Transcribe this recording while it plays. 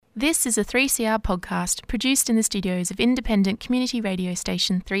This is a 3CR podcast produced in the studios of independent community radio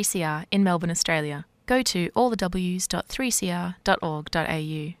station 3CR in Melbourne, Australia. Go to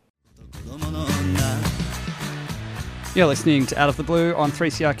allthews.3cr.org.au. You're listening to Out of the Blue on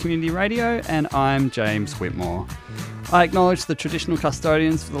 3CR Community Radio, and I'm James Whitmore. I acknowledge the traditional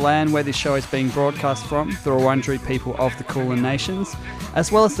custodians for the land where this show is being broadcast from, the Wurundjeri people of the Kulin Nations, as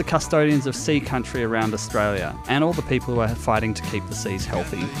well as the custodians of sea country around Australia, and all the people who are fighting to keep the seas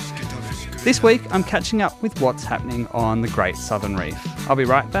healthy. This week, I'm catching up with what's happening on the Great Southern Reef. I'll be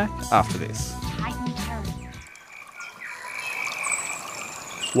right back after this.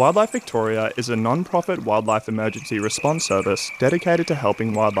 Wildlife Victoria is a non-profit wildlife emergency response service dedicated to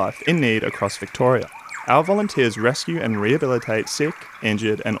helping wildlife in need across Victoria. Our volunteers rescue and rehabilitate sick,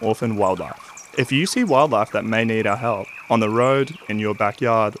 injured and orphaned wildlife. If you see wildlife that may need our help, on the road, in your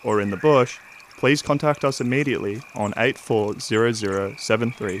backyard or in the bush, please contact us immediately on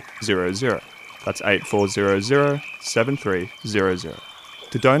 84007300. That's 84007300.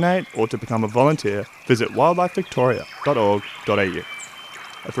 To donate or to become a volunteer, visit wildlifevictoria.org.au.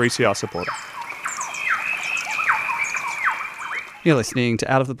 A 3CR supporter. You're listening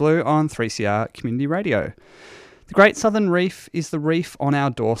to Out of the Blue on 3CR Community Radio. The Great Southern Reef is the reef on our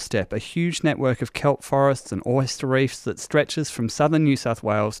doorstep, a huge network of kelp forests and oyster reefs that stretches from southern New South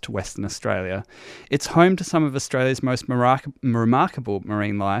Wales to Western Australia. It's home to some of Australia's most remarkable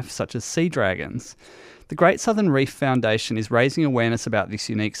marine life, such as seadragons. The Great Southern Reef Foundation is raising awareness about this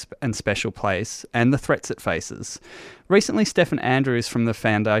unique and special place and the threats it faces. Recently, Stefan Andrews from the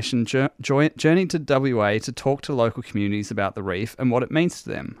foundation journeyed to WA to talk to local communities about the reef and what it means to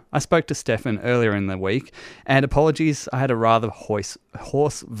them. I spoke to Stefan earlier in the week, and apologies, I had a rather hoarse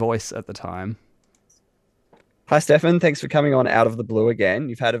voice at the time. Hi, Stefan. Thanks for coming on Out of the Blue again.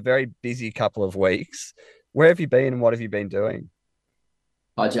 You've had a very busy couple of weeks. Where have you been and what have you been doing?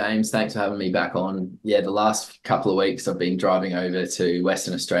 Hi, James. Thanks for having me back on. Yeah, the last couple of weeks I've been driving over to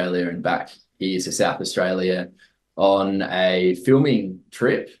Western Australia and back here to South Australia on a filming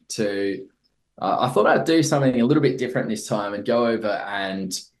trip to, I thought I'd do something a little bit different this time and go over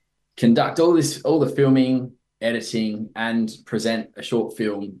and conduct all the filming, editing, and present a short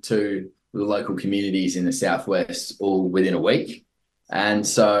film to the local communities in the Southwest all within a week. And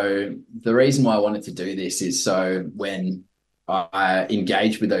so the reason why I wanted to do this is so when I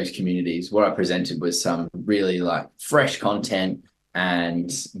engaged with those communities, what I presented was some really fresh content and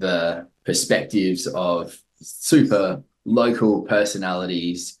the perspectives of super local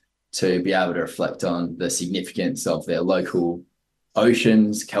personalities to be able to reflect on the significance of their local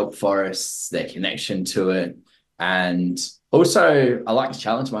oceans, kelp forests, their connection to it. And also I like to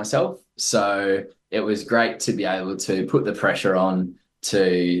challenge myself. So it was great to be able to put the pressure on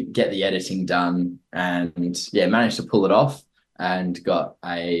to get the editing done and managed to pull it off. And got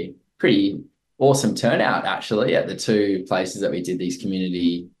a pretty awesome turnout, actually, at the two places that we did these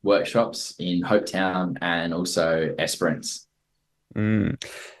community workshops in Hopetown and also Esperance.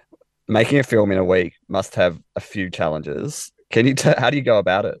 Making a film in a week must have a few challenges. Can you how do you go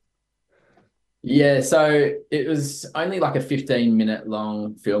about it? Yeah, so it was only like a 15-minute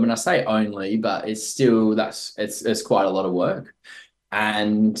long film, and I say only, but it's still it's quite a lot of work.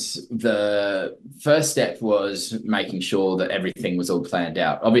 And the first step was making sure that everything was all planned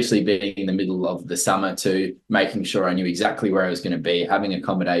out. Obviously, being in the middle of the summer, to making sure I knew exactly where I was going to be, having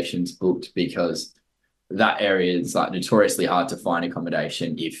accommodations booked, because that area is notoriously hard to find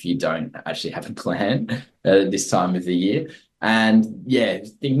accommodation if you don't actually have a plan this time of the year. And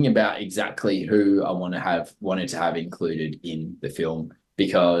thinking about exactly who I wanted to have included in the film,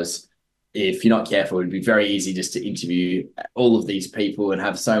 because if you're not careful, it'd be very easy just to interview all of these people and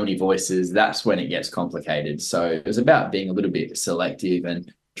have so many voices. That's when it gets complicated. So it was about being a little bit selective and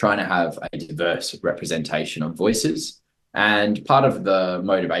trying to have a diverse representation of voices. And part of the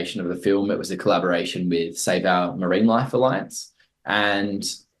motivation of the film, it was a collaboration with Save Our Marine Life Alliance. And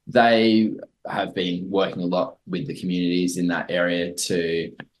they have been working a lot with the communities in that area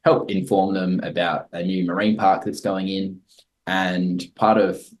to help inform them about a new marine park that's going in. And part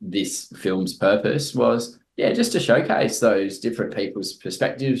of this film's purpose was, just to showcase those different people's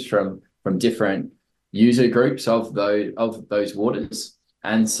perspectives from different user groups of those waters.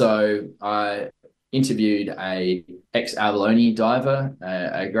 And so I interviewed a ex-abalone diver,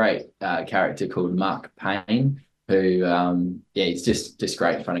 a great character called Mark Payne, who, he's just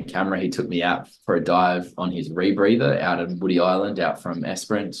great in front of camera. He took me out for a dive on his rebreather out of Woody Island, out from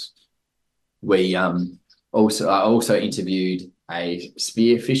Esperance. I also interviewed a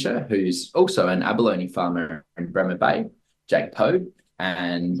spearfisher who's also an abalone farmer in Bremer Bay, Jake Poe.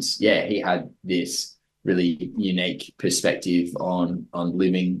 And he had this really unique perspective on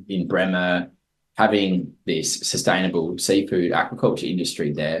living in Bremer, having this sustainable seafood aquaculture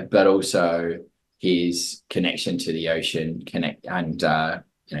industry there, but also his connection to the ocean,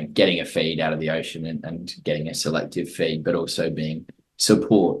 getting a feed out of the ocean and getting a selective feed, but also being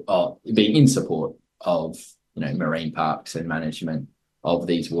in support of marine parks and management of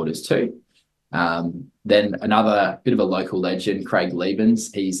these waters too. Then another bit of a local legend, Craig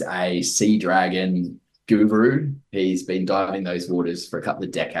Liebens. He's a sea dragon guru. He's been diving those waters for a couple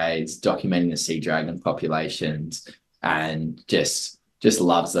of decades, documenting the sea dragon populations, and just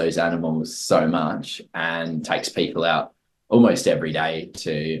loves those animals so much, and takes people out almost every day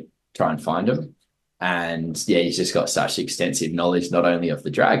to try and find them. And yeah, he's just got such extensive knowledge, not only of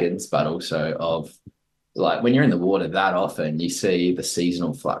the dragons, but also of, like, when you're in the water that often, you see the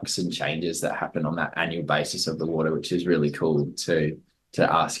seasonal flux and changes that happen on that annual basis of the water, which is really cool to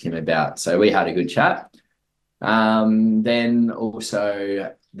ask him about. So we had a good chat. Then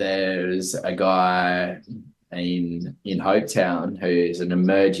also there's a guy in Hopetown who's an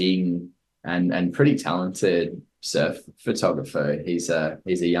emerging and pretty talented surf photographer. He's a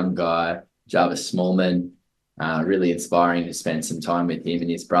young guy, Jarvis Smallman. Really inspiring to spend some time with him, and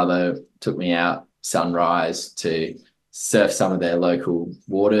his brother took me out sunrise to surf some of their local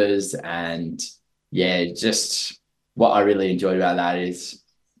waters. And yeah, just what I really enjoyed about that is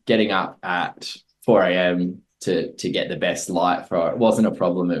getting up at 4 a.m. to get the best light for it. It wasn't a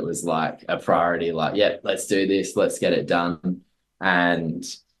problem. It was like a priority, like, yeah, let's do this, let's get it done. And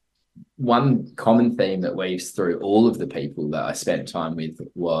one common theme that weaves through all of the people that I spent time with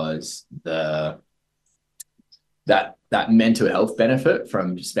was that mental health benefit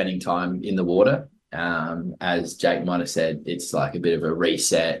from spending time in the water. As Jake might have said, it's like a bit of a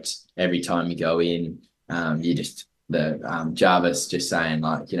reset every time you go in. Jarvis just saying,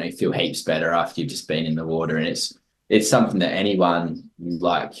 like, you feel heaps better after you've just been in the water. And it's something that anyone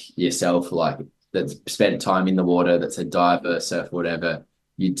like yourself, like, that's spent time in the water, that's a diver, surf, whatever,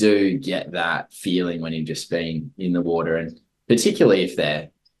 you do get that feeling when you've just been in the water. And particularly if they're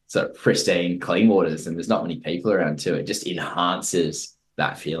sort of pristine, clean waters and there's not many people around too, it just enhances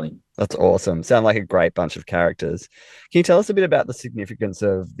that feeling. That's awesome. Sound like a great bunch of characters. Can you tell us a bit about the significance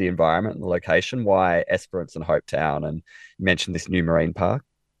of the environment and the location? Why Esperance and Hopetown? And you mentioned this new marine park.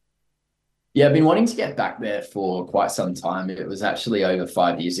 Yeah, I've been wanting to get back there for quite some time. It was actually over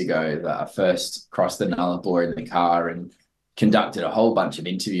 5 years ago that I first crossed the Nullarbor in the car and conducted a whole bunch of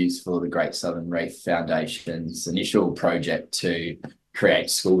interviews for the Great Southern Reef Foundation's initial project to create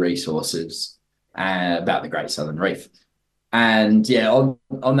school resources about the Great Southern Reef. And yeah,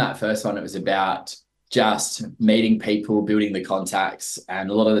 on that first one, it was about just meeting people, building the contacts. And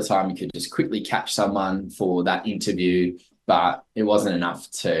a lot of the time you could just quickly catch someone for that interview, but it wasn't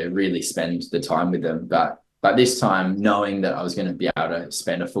enough to really spend the time with them. But this time, knowing that I was going to be able to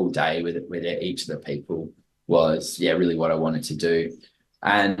spend a full day with each of the people was, yeah, really what I wanted to do.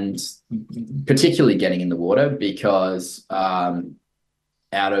 And particularly getting in the water, because out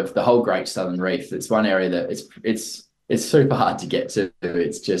of the whole Great Southern Reef, it's one area that it's super hard to get to.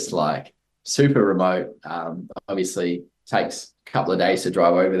 It's just like super remote. Obviously takes a couple of days to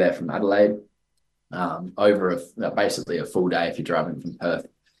drive over there from Adelaide, over basically a full day if you're driving from Perth.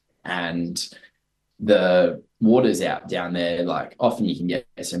 And the water's out down there, like often you can get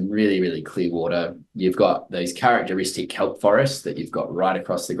some really, really clear water. You've got those characteristic kelp forests that you've got right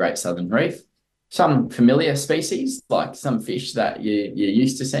across the Great Southern Reef. Some familiar species, like some fish that you're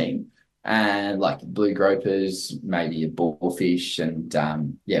used to seeing, and like blue gropers, maybe a boarfish, and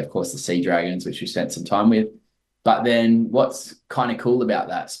of course the sea dragons, which we spent some time with. But then what's kind of cool about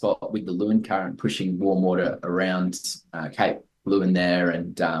that spot, with the Lewin current pushing warm water around Cape Lewin there,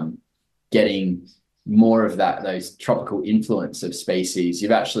 and getting more of those tropical influence of species,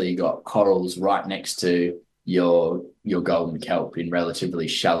 you've actually got corals right next to your golden kelp in relatively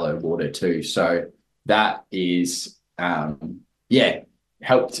shallow water too. So that is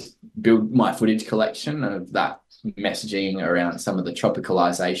helped build my footage collection of that messaging around some of the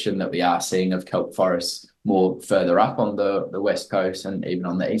tropicalization that we are seeing of kelp forests more further up on the west coast and even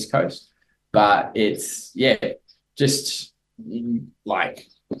on the east coast. But it's just like,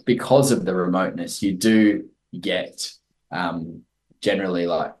 because of the remoteness, you do get generally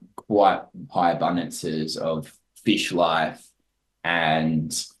like quite high abundances of fish life,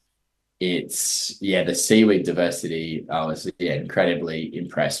 and it's the seaweed diversity I was incredibly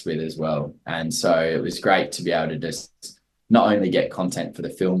impressed with as well. And so it was great to be able to just not only get content for the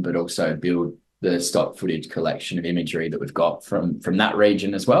film, but also build the stock footage collection of imagery that we've got from that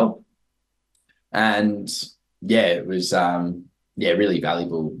region as well. And it was really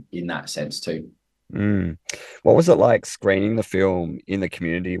valuable in that sense too. Mm. What was it like screening the film in the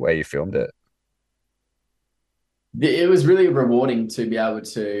community where you filmed it? It was really rewarding to be able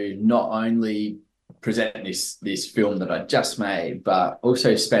to not only present this film that I just made, but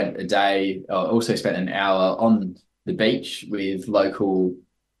also spent an hour on the beach with local,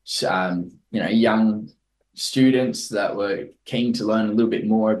 young students that were keen to learn a little bit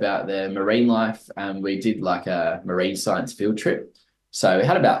more about their marine life. And we did like a marine science field trip. So we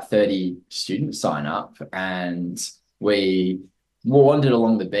had about 30 students sign up, and we wandered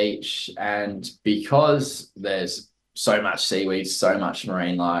along the beach. And because there's so much seaweed, so much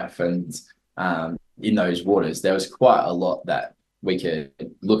marine life, and in those waters, there was quite a lot that we could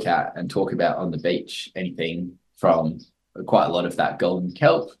look at and talk about on the beach. Anything from quite a lot of that golden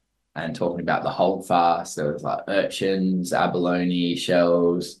kelp, and talking about the holdfast. There was like urchins, abalone,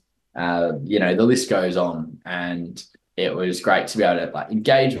 shells, the list goes on. And it was great to be able to like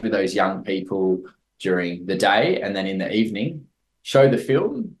engage with those young people during the day, and then in the evening show the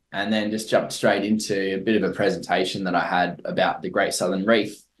film, and then just jump straight into a bit of a presentation that I had about the Great Southern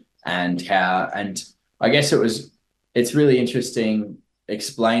Reef and I guess it's really interesting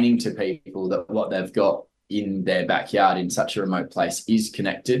explaining to people that what they've got in their backyard in such a remote place is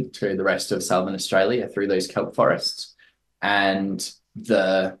connected to the rest of Southern Australia through those kelp forests. And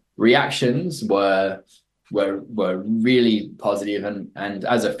the reactions were really positive. And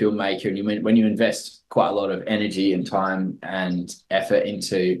as a filmmaker, and when you invest quite a lot of energy and time and effort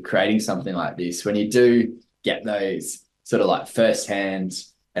into creating something like this, when you do get those sort of like firsthand,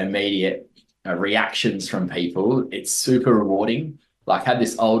 immediate reactions from people, it's super rewarding. Like, I had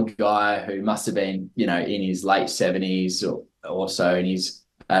this old guy who must have been, in his late 70s or so, and he's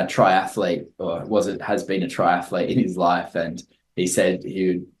a triathlete, or has been a triathlete in his life. And he said he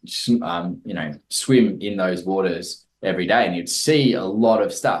would, swim in those waters every day, and he'd see a lot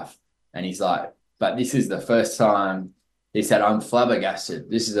of stuff. And he's like, but this is the first time. He said, I'm flabbergasted.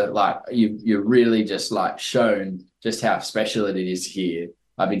 This is you're really just like shown just how special it is here.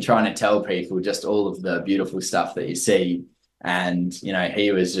 I've been trying to tell people just all of the beautiful stuff that you see. And,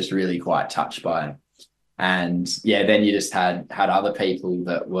 he was just really quite touched by it. And yeah, then you just had other people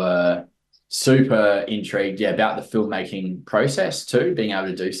that were super intrigued, about the filmmaking process too, being able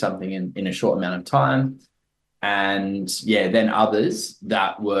to do something in a short amount of time. And then others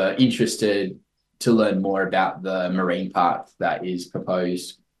that were interested to learn more about the marine park that is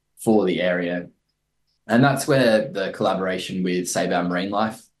proposed for the area. And that's where the collaboration with Save Our Marine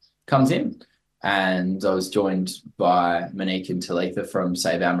Life comes in. And I was joined by Monique and Talitha from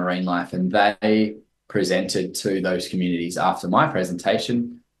Save Our Marine Life, and they presented to those communities after my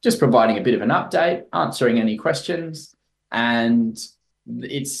presentation, just providing a bit of an update, answering any questions. And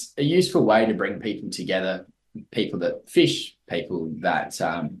it's a useful way to bring people together, people that fish, people that,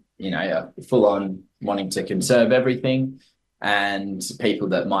 are full on wanting to conserve everything, and people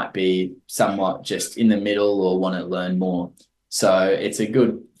that might be somewhat just in the middle or want to learn more. So it's a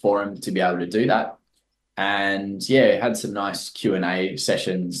good forum to be able to do that. And had some nice Q&A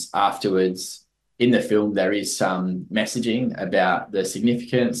sessions afterwards. In the film, there is some messaging about the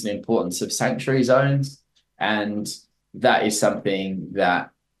significance and importance of sanctuary zones. And that is something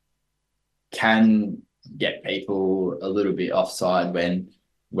that can get people a little bit offside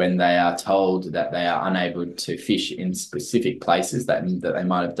when they are told that they are unable to fish in specific places that they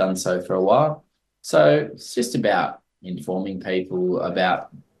might have done so for a while. So it's just about informing people about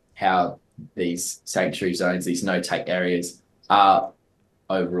how these sanctuary zones, these no-take areas, are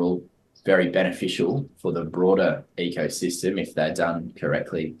overall very beneficial for the broader ecosystem if they're done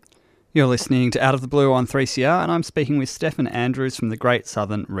correctly. You're listening to Out of the Blue on 3CR, and I'm speaking with Stefan Andrews from the Great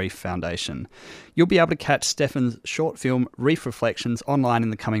Southern Reef Foundation. You'll be able to catch Stefan's short film Reef Reflections online in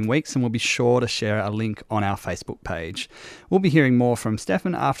the coming weeks, and we'll be sure to share a link on our Facebook page. We'll be hearing more from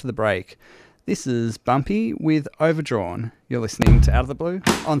Stefan after the break. This is Bumpy with Overdrawn. You're listening to Out of the Blue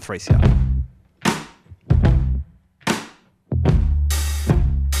on 3CR.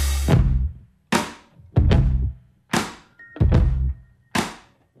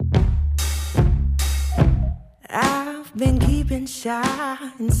 Been keeping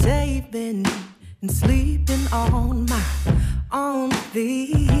shy and saving and sleeping on my own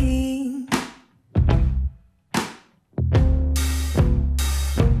thing.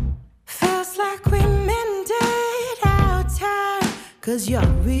 Feels like we meant it out time, 'cause you're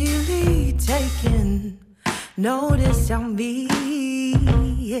really taking notice on me,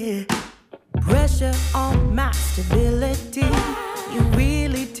 yeah. Pressure on my stability, you're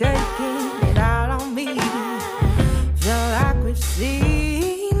really taking it out on me. Feel like we've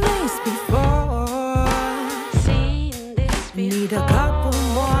seen this before. Need a couple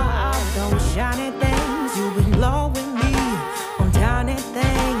more, don't shine it there.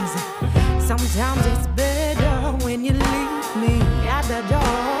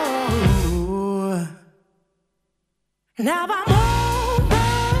 Now I'm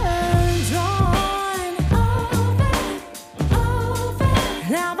overdrawn.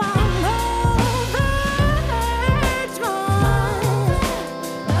 Now I'm overdrawn.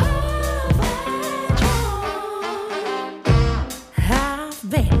 I've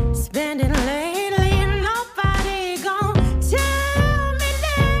been spending lately and nobody gon' tell me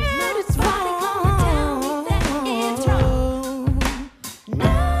that it's wrong.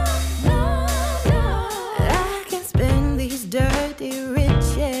 I can spend these dirty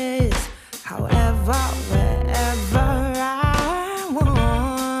riches however, wherever I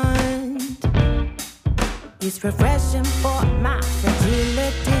want. It's refreshing for my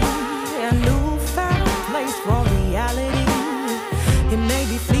fragility, a newfound place for reality. It may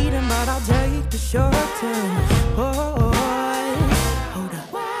be fleeting, but I'll take the short term. Oh, hold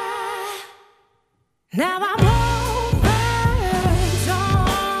up. Now I'm overdrawn.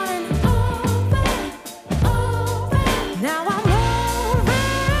 Now I'm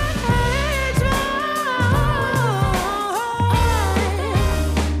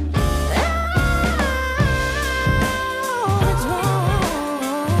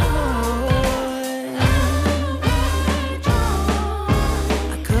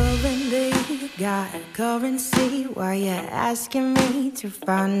I currently got currency. Why you asking me to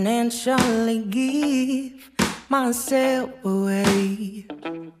financially give myself away?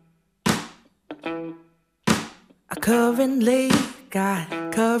 I currently got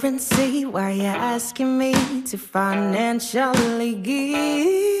currency. Why you asking me to financially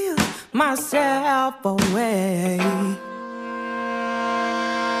give myself away?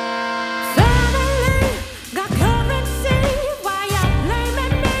 Finally got currency. Why you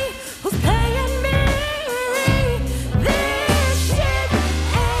blaming me? Who's paying me? This shit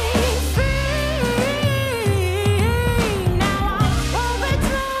ain't free. Now I'm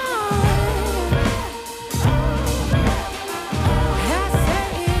overdrawn. I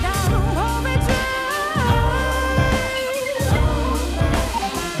said I'm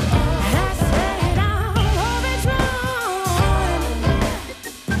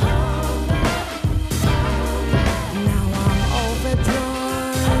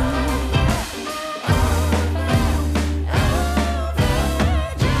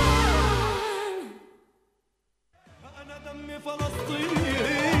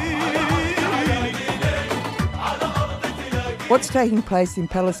What's taking place in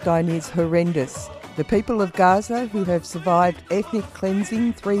Palestine is horrendous. The people of Gaza, who have survived ethnic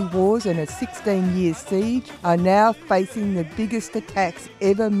cleansing, 3 wars and a 16-year siege, are now facing the biggest attacks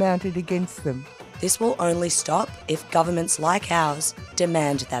ever mounted against them. This will only stop if governments like ours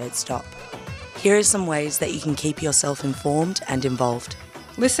demand that it stop. Here are some ways that you can keep yourself informed and involved.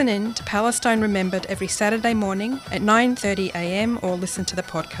 Listen in to Palestine Remembered every Saturday morning at 9:30am or listen to the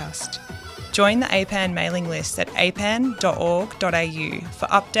podcast. Join the APAN mailing list at apan.org.au for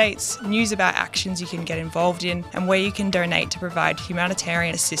updates, news about actions you can get involved in, and where you can donate to provide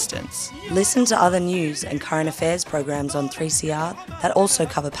humanitarian assistance. Listen to other news and current affairs programs on 3CR that also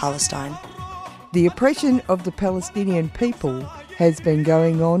cover Palestine. The oppression of the Palestinian people has been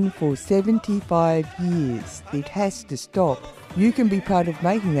going on for 75 years. It has to stop. You can be part of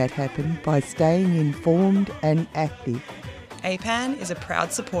making that happen by staying informed and active. APAN is a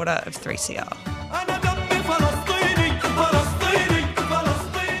proud supporter of 3CR.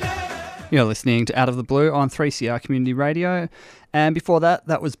 You're listening to Out of the Blue on 3CR Community Radio, and before that,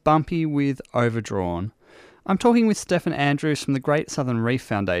 that was Bumpy with Overdrawn. I'm talking with Stefan Andrews from the Great Southern Reef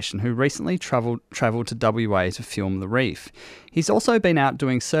Foundation, who recently travelled to WA to film the reef. He's also been out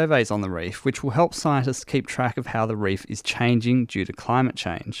doing surveys on the reef, which will help scientists keep track of how the reef is changing due to climate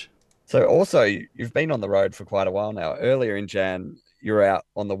change. So also, you've been on the road for quite a while now. Earlier in Jan, you were out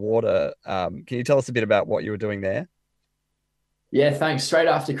on the water. Can you tell us a bit about what you were doing there? Yeah, thanks. Straight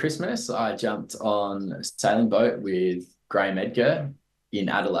after Christmas, I jumped on a sailing boat with Graham Edgar in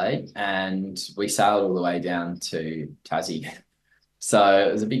Adelaide, and we sailed all the way down to Tassie. So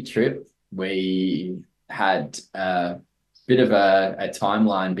it was a big trip. We had a bit of a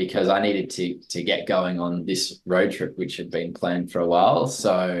timeline because I needed to get going on this road trip, which had been planned for a while.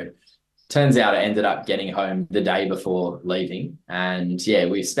 So turns out I ended up getting home the day before leaving. And yeah,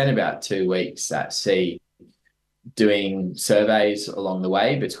 we spent about 2 weeks at sea doing surveys along the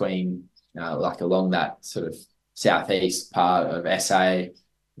way between along that sort of southeast part of SA.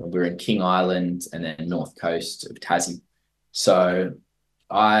 We're in King Island and then north coast of Tassie. So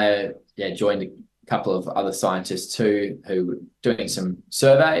I joined a couple of other scientists too who were doing some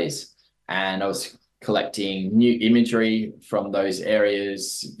surveys, and I was collecting new imagery from those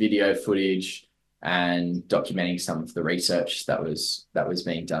areas, video footage, and documenting some of the research that was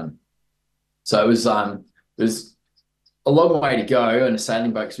being done. So it was a long way to go in a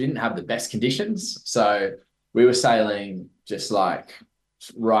sailing boat because we didn't have the best conditions. So we were sailing just like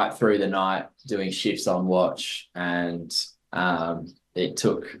right through the night, doing shifts on watch, and it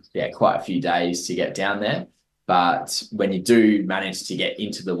took quite a few days to get down there. But when you do manage to get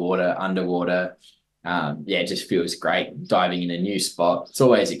into the water, underwater, it just feels great diving in a new spot. It's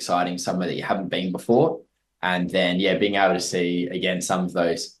always exciting, somewhere that you haven't been before. And then, being able to see, again, some of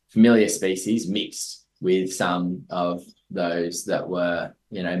those familiar species mixed with some of those that were,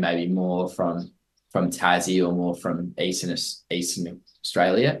 maybe more from Tassie or more from Eastern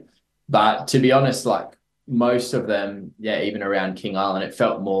Australia. But to be honest, like most of them, even around King Island, it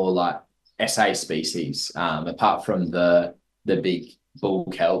felt more like SA species, apart from the big bull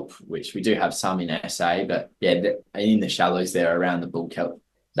kelp, which we do have some in SA, but in the shallows there around the bull kelp,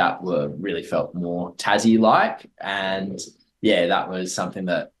 that really felt more Tassie-like. And that was something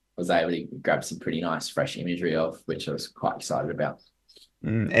that I was able to grab some pretty nice fresh imagery of, which I was quite excited about.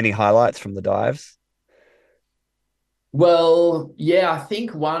 Any highlights from the dives? Well, I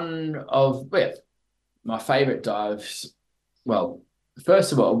think one of my favorite dives, well,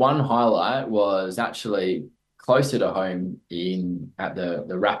 first of all, one highlight was actually closer to home at the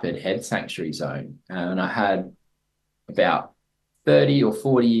Rapid Head Sanctuary Zone. And I had about 30 or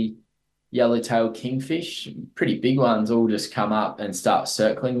 40 yellowtail kingfish, pretty big ones, all just come up and start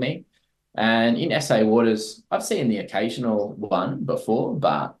circling me. And in SA waters, I've seen the occasional one before,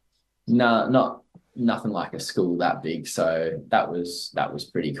 but nothing like a school that big. So that was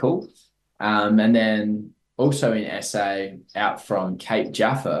pretty cool. And then also in SA, out from Cape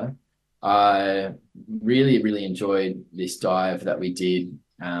Jaffa, I really, really enjoyed this dive that we did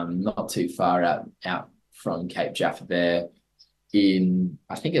not too far out from Cape Jaffa there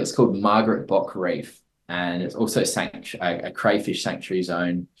I think it was called Margaret Bock Reef. And it's also a crayfish sanctuary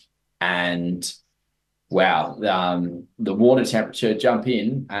zone. And wow, the water temperature jump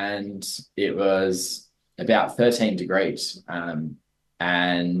in and it was about 13 degrees. And,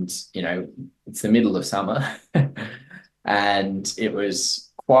 it's the middle of summer. And it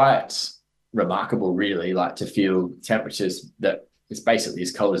was quite remarkable, really, like to feel temperatures that it's basically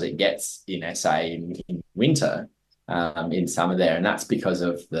as cold as it gets in SA in winter, in summer there. And that's because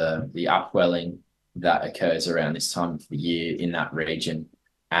of the upwelling that occurs around this time of the year in that region.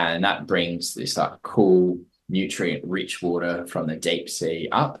 And that brings this like cool, nutrient-rich water from the deep sea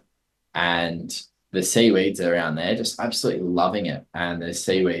up. And the seaweeds around there just absolutely loving it. And the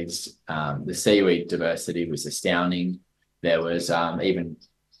seaweed diversity was astounding. There was even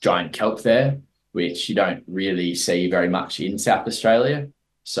giant kelp there, which you don't really see very much in South Australia.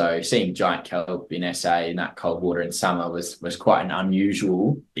 So seeing giant kelp in SA in that cold water in summer was quite an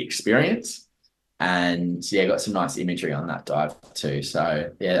unusual experience. And got some nice imagery on that dive too.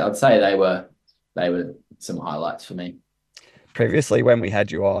 So I'd say they were some highlights for me. Previously, when we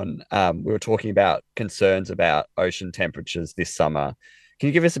had you on, we were talking about concerns about ocean temperatures this summer. Can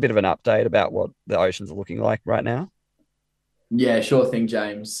you give us a bit of an update about what the oceans are looking like right now? Yeah, sure thing,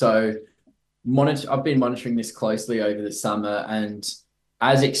 James. So I've been monitoring this closely over the summer, and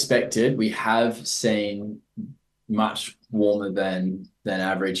as expected, we have seen much warmer than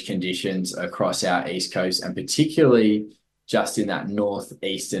average conditions across our east coast, and particularly just in that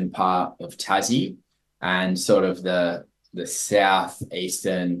northeastern part of Tassie and sort of the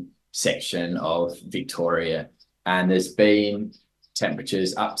southeastern section of Victoria. And there's been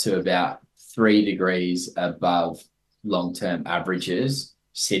temperatures up to about 3 degrees above long-term averages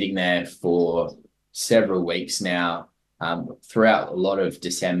sitting there for several weeks now, throughout a lot of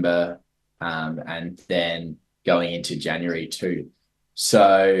December, and then going into January too.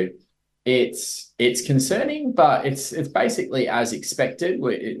 So it's concerning, but it's basically as expected.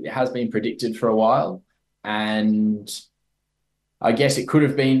 It has been predicted for a while, and I guess it could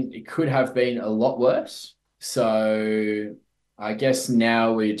have been a lot worse. So I guess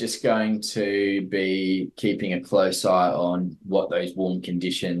now we're just going to be keeping a close eye on what those warm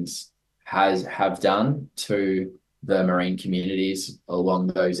conditions have done to the marine communities along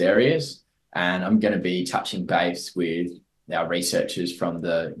those areas. And I'm going to be touching base with our researchers from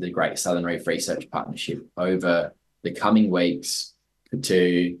the Great Southern Reef Research Partnership over the coming weeks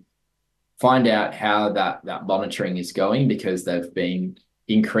to find out how that monitoring is going, because they've been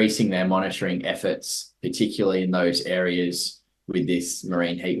increasing their monitoring efforts, particularly in those areas with this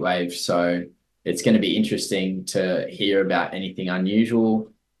marine heat wave. So it's going to be interesting to hear about anything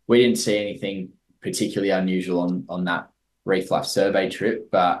unusual. We didn't see anything particularly unusual on that reef life survey trip,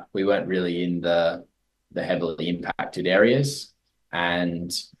 but we weren't really in the heavily impacted areas.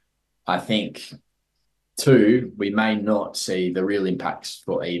 And I think two, we may not see the real impacts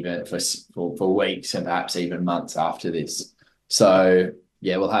for weeks and perhaps even months after this. So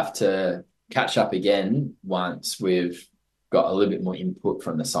yeah, we'll have to catch up again once we've got a little bit more input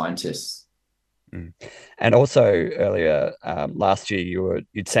from the scientists. And also earlier last year,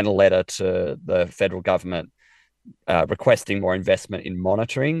 you'd sent a letter to the federal government requesting more investment in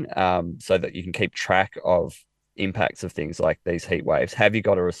monitoring so that you can keep track of impacts of things like these heat waves. Have you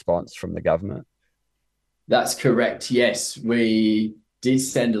got a response from the government? That's correct. Yes, we did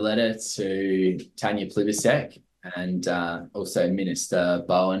send a letter to Tanya Plibersek and also Minister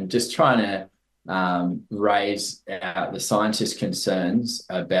Bowen, just trying to raise the scientists' concerns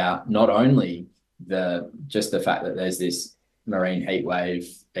about not only just the fact that there's this marine heat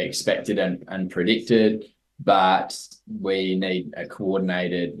wave expected and predicted, but we need a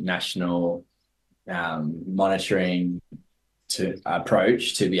coordinated national monitoring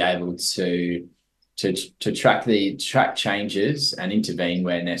approach to be able to track changes and intervene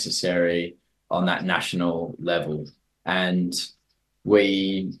where necessary on that national level. And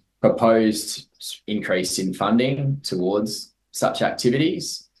we proposed increase in funding towards such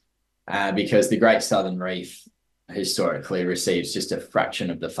activities because the Great Southern Reef historically receives just a fraction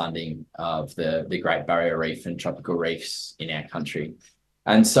of the funding of the Great Barrier Reef and tropical reefs in our country.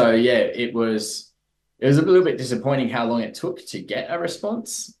 And so, yeah, it was a little bit disappointing how long it took to get a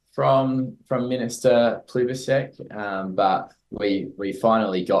response from Minister Plibersek, but we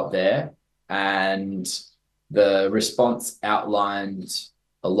finally got there, and the response outlined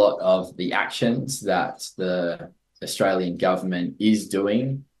a lot of the actions that the Australian government is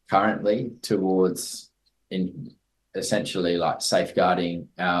doing currently towards essentially like safeguarding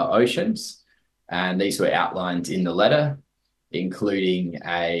our oceans. And these were outlined in the letter, including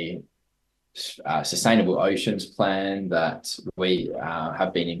a sustainable oceans plan that we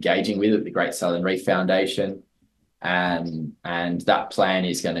have been engaging with at the Great Southern Reef Foundation. And that plan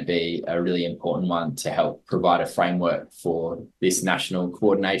is going to be a really important one to help provide a framework for this national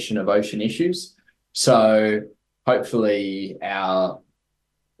coordination of ocean issues. So hopefully our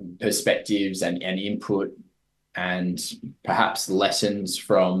perspectives and input and perhaps lessons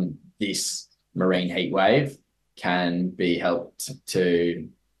from this marine heat wave can be helped to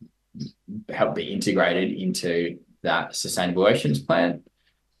help be integrated into that sustainable oceans plan.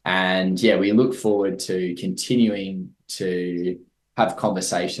 And yeah, we look forward to continuing to have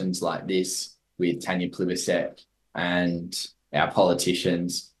conversations like this with Tanya Plibersek and our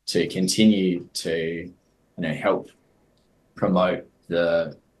politicians to continue to help promote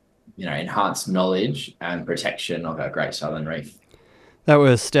the enhanced knowledge and protection of our Great Southern Reef. That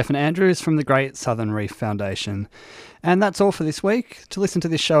was Stefan Andrews from the Great Southern Reef Foundation. And that's all for this week. To listen to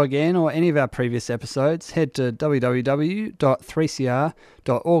this show again or any of our previous episodes, head to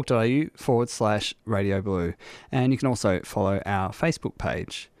www.3cr.org.au/Radio Blue. And you can also follow our Facebook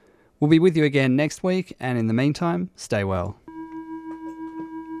page. We'll be with you again next week, and in the meantime, stay well.